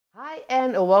Hi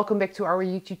and welcome back to our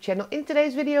YouTube channel. In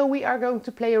today's video we are going to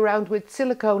play around with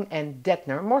silicone and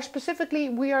Deadener. More specifically,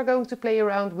 we are going to play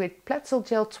around with Platsil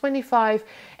Gel 25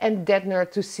 and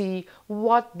Deadener to see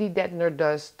what the Deadener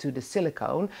does to the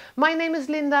silicone. My name is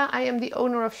Linda. I am the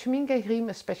owner of SchminkenGrime,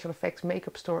 a special effects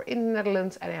makeup store in the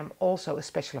Netherlands, and I am also a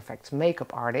special effects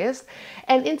makeup artist.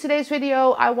 And in today's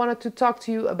video I wanted to talk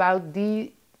to you about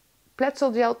the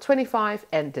Platsil Gel 25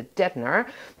 and the Deadener.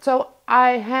 So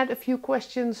I had a few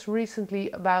questions recently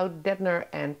about Deadener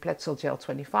and Platsil Gel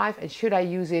 25 and should I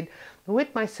use it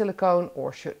with my silicone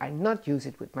or should I not use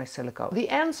it with my silicone? The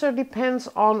answer depends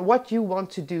on what you want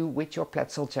to do with your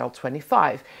Platsil Gel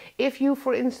 25. If you,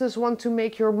 for instance, want to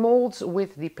make your molds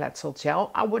with the Platsil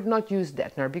Gel, I would not use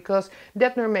Deadener because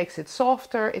Deadener makes it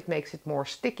softer, it makes it more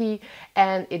sticky,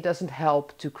 and it doesn't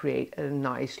help to create a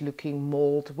nice looking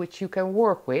mold which you can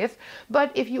work with.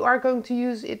 But if you are going to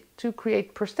use it to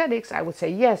create prosthetics, I would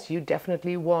say yes, you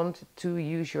definitely want to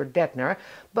use your Deadener.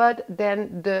 But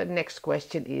then the next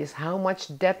question is, how much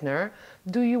Deadener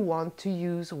do you want to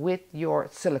use with your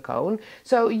silicone?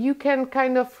 So you can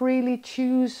kind of freely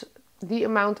choose the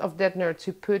amount of Deadener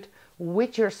to put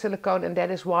with your silicone, and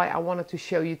that is why I wanted to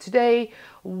show you today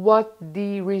what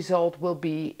the result will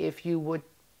be if you would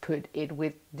put it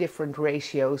with different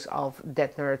ratios of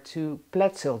Deadener to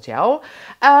Platsil Gel.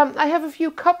 I have a few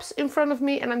cups in front of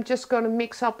me and I'm just going to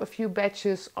mix up a few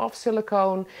batches of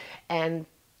silicone and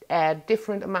add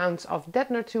different amounts of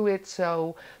Deadener to it,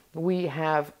 so we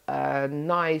have a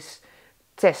nice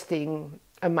testing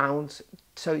amount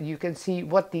so you can see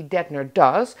what the Deadener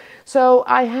does. So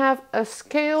I have a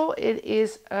scale. It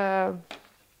is a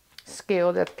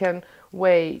scale that can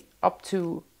weigh up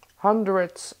to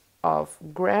hundreds of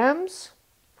grams,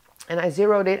 and I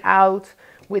zeroed it out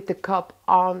with the cup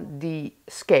on the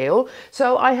scale.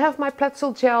 So I have my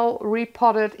Platsil Gel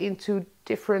repotted into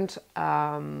different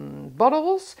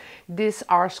bottles. These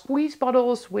are squeeze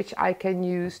bottles which I can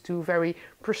use to very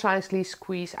precisely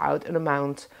squeeze out an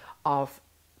amount of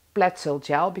Platsil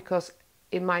Gel, because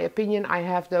in my opinion I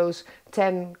have those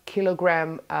 10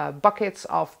 kilogram buckets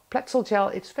of Platsil Gel.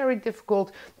 It's very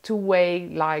difficult to weigh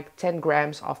like 10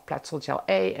 grams of Platsil Gel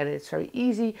A, and it's very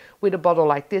easy with a bottle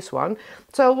like this one.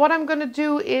 So what I'm going to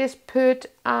do is put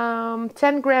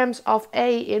 10 grams of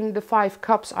A in the 5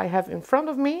 cups I have in front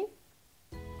of me.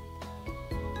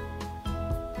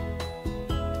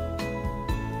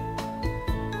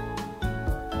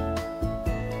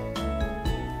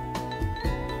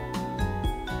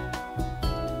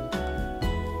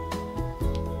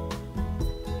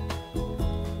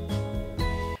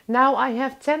 Now I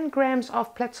have 10 grams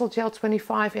of Platsil Gel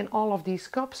 25 in all of these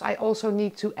cups. I also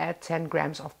need to add 10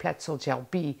 grams of Platsil Gel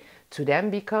B to them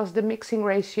because the mixing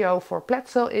ratio for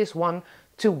Platsil is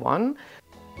 1:1.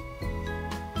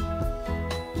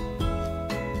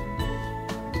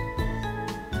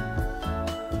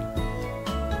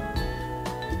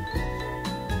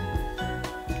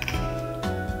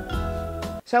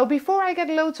 So before I get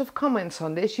loads of comments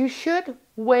on this, you should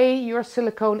weigh your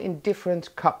silicone in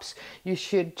different cups. You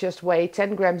should just weigh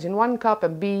 10 grams in one cup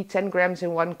and B 10 grams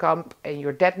in one cup and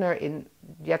your Deadener in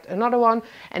yet another one,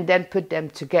 and then put them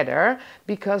together,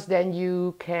 because then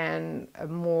you can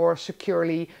more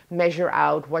securely measure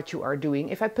out what you are doing.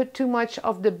 If I put too much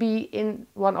of the B in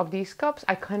one of these cups,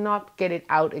 I cannot get it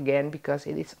out again because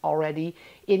it is already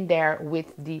in there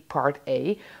with the part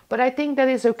A. But I think that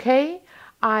is okay.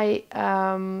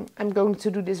 I'm going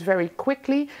to do this very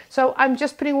quickly. So I'm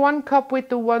just putting 1 cup with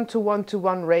the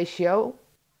 1:1 ratio.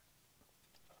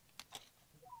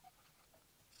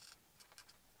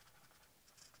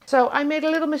 So I made a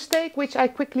little mistake which I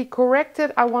quickly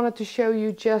corrected. I wanted to show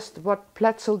you just what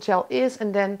Platsil Gel is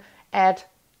and then add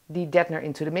the Deadener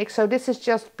into the mix. So this is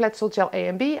just Platsil Gel A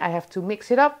and B. I have to mix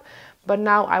it up, but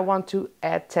now I want to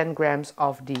add 10 grams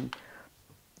of the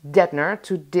Deadener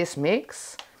to this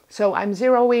mix. So I'm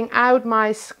zeroing out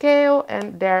my scale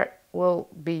and there will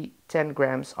be 10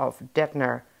 grams of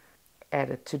Deadener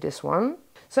added to this one.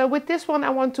 So with this one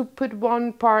I want to put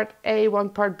 1 part A, 1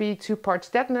 part B, 2 parts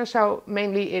Deadener. So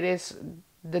mainly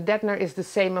the Deadener is the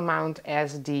same amount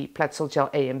as the Platsil Gel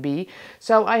A and B.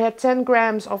 So I had 10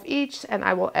 grams of each and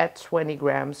I will add 20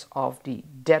 grams of the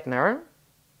Deadener.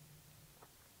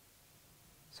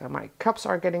 So my cups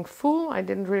are getting full. I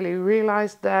didn't really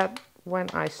realize that when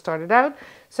I started out.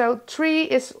 So 3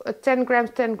 is 10 grams,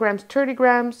 10 grams, 30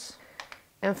 grams.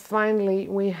 And finally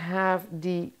we have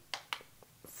the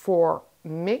 4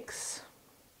 mix.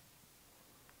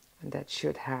 And that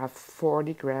should have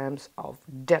 40 grams of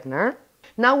Deadener.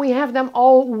 Now we have them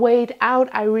all weighed out.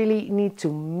 I really need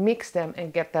to mix them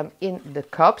and get them in the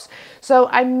cups. So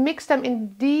I mix them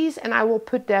in these and I will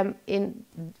put them in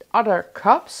other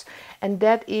cups. And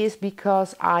that is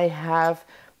because I have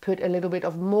put a little bit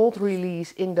of mold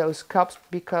release in those cups,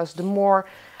 because the more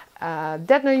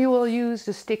deadener you will use,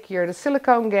 the stickier the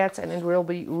silicone gets, and it will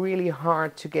be really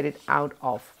hard to get it out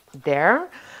of there.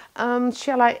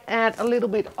 Shall I add a little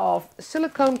bit of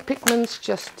silicone pigments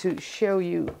just to show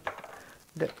you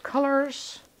the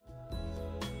colors?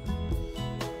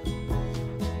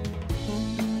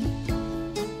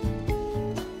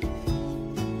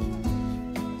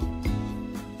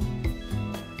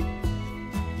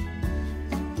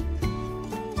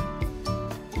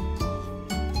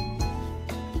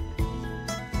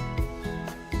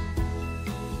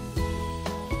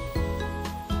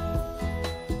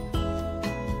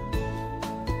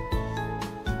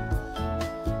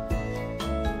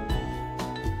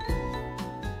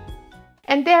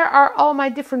 And there are all my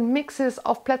different mixes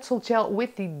of Platsil gel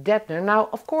with the deadener. Now,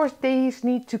 of course, these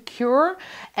need to cure,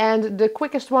 and the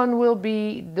quickest one will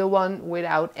be the one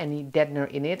without any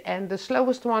deadener in it, and the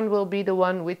slowest one will be the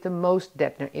one with the most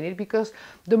deadener in it, because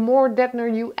the more deadener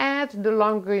you add, the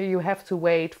longer you have to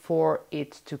wait for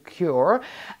it to cure.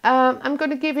 I'm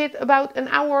going to give it about an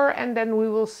hour, and then we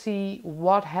will see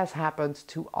what has happened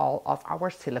to all of our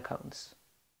silicones.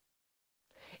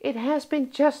 It has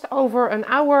been just over an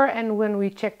hour, and when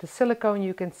we check the silicone,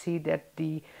 you can see that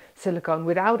the silicone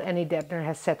without any deadener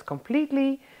has set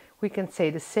completely. We can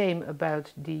say the same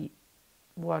about the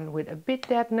one with a bit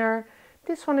deadener.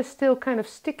 This one is still kind of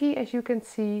sticky, as you can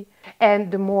see, and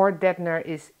the more deadener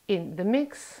is in the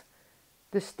mix,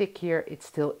 the stickier it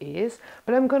still is.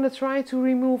 But I'm going to try to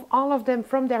remove all of them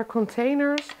from their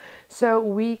containers so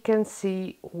we can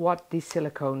see what the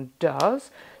silicone does.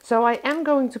 So I am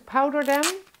going to powder them,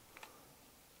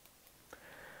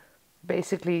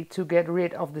 basically to get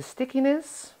rid of the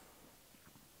stickiness.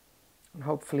 And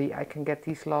hopefully I can get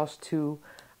these last two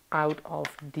out of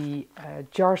the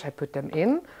jars I put them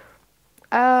in.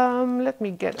 Let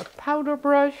me get a powder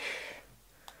brush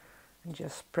and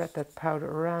just spread that powder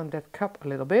around that cup a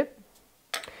little bit.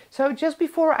 So just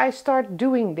before I start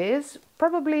doing this,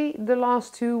 probably the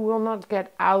last two will not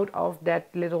get out of that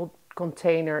little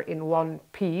container in one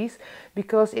piece,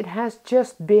 because it has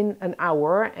just been an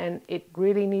hour and it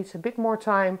really needs a bit more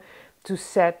time to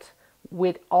set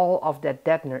with all of that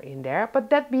deadener in there. But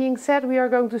that being said, we are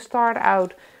going to start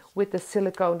out with the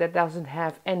silicone that doesn't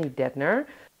have any deadener.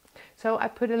 So I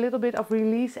put a little bit of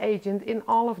release agent in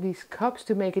all of these cups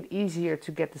to make it easier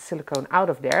to get the silicone out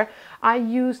of there. I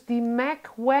used the MAC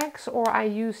wax, or I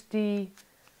used the,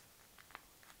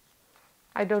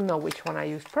 I don't know which one I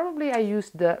used. Probably I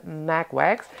used the MAC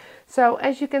wax. So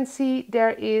as you can see,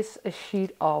 there is a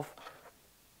sheet of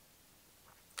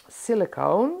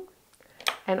silicone,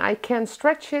 and I can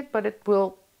stretch it, but it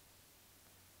will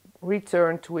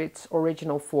return to its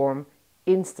original form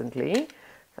instantly.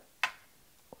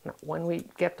 Now, when we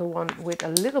get the one with a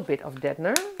little bit of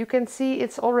deadener, you can see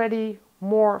it's already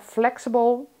more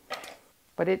flexible,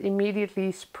 but it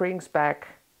immediately springs back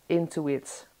into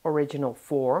its original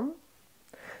form.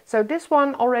 So this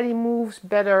one already moves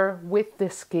better with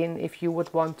the skin if you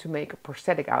would want to make a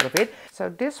prosthetic out of it. So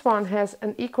this one has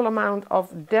an equal amount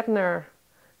of deadener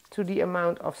to the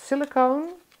amount of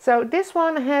silicone. So this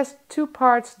one has 2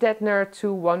 parts deadener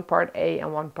to 1 part A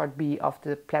and 1 part B of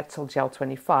the Platsil Gel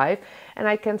 25. And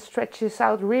I can stretch this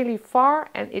out really far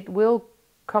and it will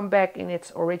come back in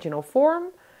its original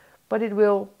form, but it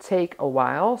will take a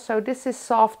while. So this is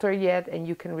softer yet, and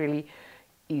you can really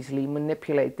easily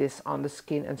manipulate this on the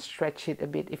skin and stretch it a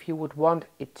bit if you would want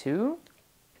it to.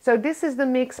 So this is the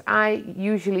mix I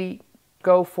usually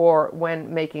go for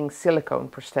when making silicone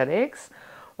prosthetics.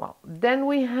 Well, then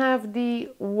we have the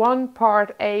 1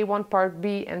 part A, 1 part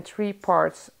B and 3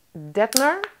 parts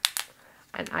deadener.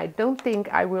 And I don't think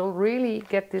I will really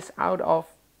get this out of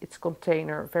its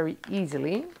container very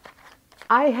easily.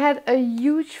 I had a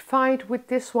huge fight with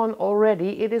this one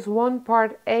already. It is 1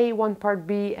 part A, 1 part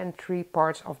B and 3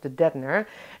 parts of the deadener.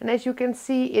 And as you can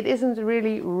see, it isn't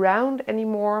really round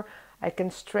anymore. I can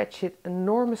stretch it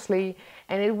enormously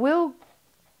and it will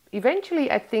eventually,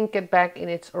 I think, get back in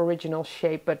its original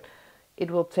shape, but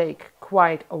it will take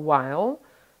quite a while.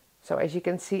 So as you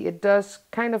can see, it does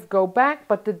kind of go back,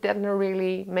 but the deadener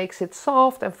really makes it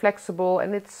soft and flexible,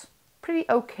 and it's pretty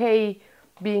okay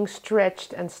being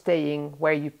stretched and staying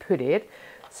where you put it.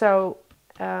 So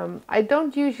I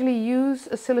don't usually use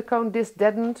a silicone this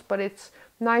deadened, but it's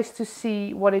nice to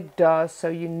see what it does so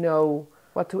you know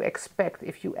what to expect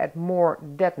if you add more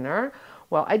deadener.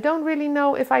 Well, I don't really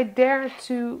know if I dare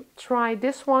to try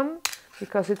this one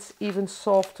because it's even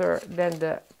softer than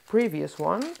the previous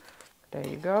one. There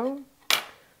you go.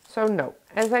 So no,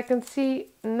 as I can see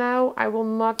now, I will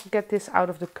not get this out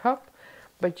of the cup,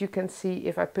 but you can see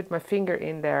if I put my finger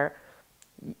in there,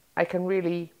 I can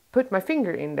really put my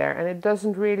finger in there and it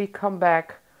doesn't really come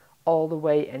back all the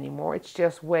way anymore. It's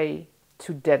just way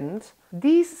too deadened.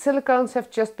 These silicones have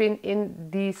just been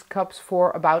in these cups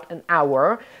for about an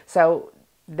hour, so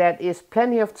that is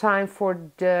plenty of time for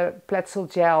the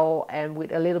Platsil gel, and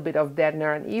with a little bit of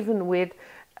deadener, and even with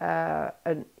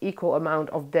an equal amount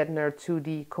of deadener to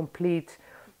the complete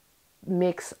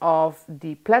mix of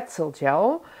the Platsil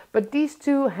gel. But these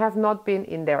two have not been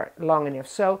in there long enough.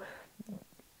 So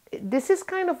this is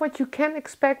kind of what you can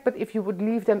expect, but if you would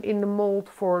leave them in the mold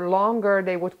for longer,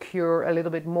 they would cure a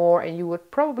little bit more and you would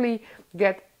probably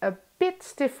get a bit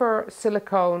stiffer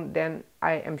silicone than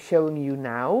I am showing you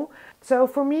now. So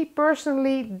for me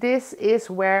personally, this is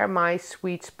where my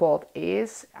sweet spot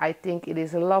is. I think it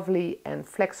is a lovely and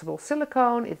flexible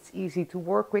silicone. It's easy to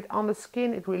work with on the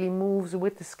skin. It really moves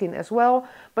with the skin as well,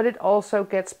 but it also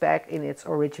gets back in its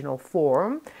original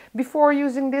form. Before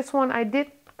using this one, I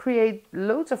did create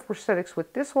loads of prosthetics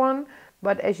with this one,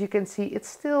 but as you can see, it's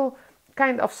still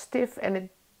kind of stiff and it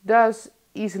does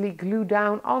easily glue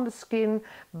down on the skin.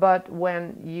 But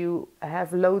when you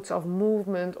have loads of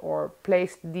movement or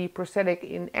place the prosthetic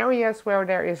in areas where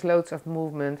there is loads of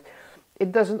movement,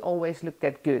 it doesn't always look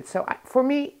that good. So for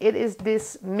me, it is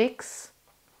this mix,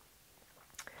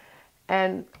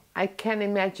 and I can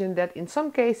imagine that in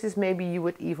some cases maybe you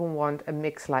would even want a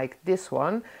mix like this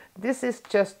one. This is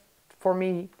just, for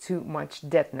me, too much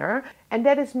deadener. And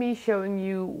that is me showing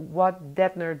you what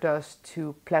deadener does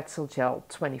to Platsil Gel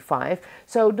 25.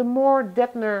 So the more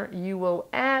deadener you will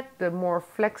add, the more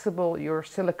flexible your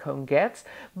silicone gets.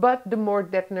 But the more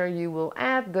deadener you will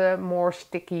add, the more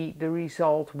sticky the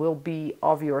result will be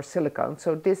of your silicone.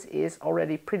 So this is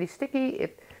already pretty sticky.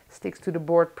 It sticks to the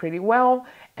board pretty well,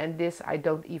 and this I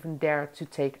don't even dare to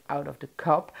take out of the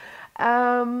cup.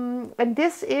 And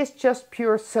this is just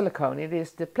pure silicone. It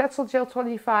is the Platsil Gel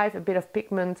 25, a bit of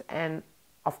pigment, and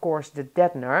of course the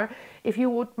deadener. If you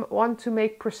would want to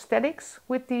make prosthetics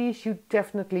with these, you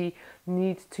definitely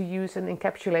need to use an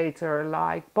encapsulator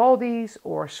like Baldies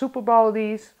or Super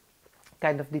Baldies,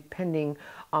 kind of depending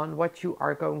on what you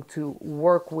are going to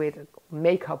work with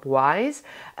makeup wise.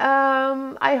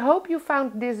 I hope you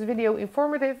found this video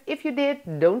informative. If you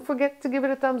did, don't forget to give it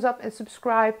a thumbs up and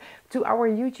subscribe to our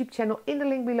YouTube channel in the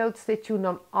link below to stay tuned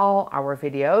on all our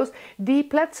videos. The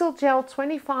Platsil Gel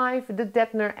 25, the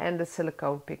deadener and the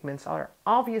silicone pigments are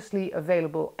obviously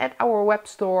available at our web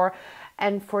store.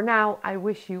 And for now, I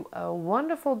wish you a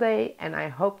wonderful day and I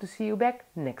hope to see you back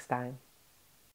next time.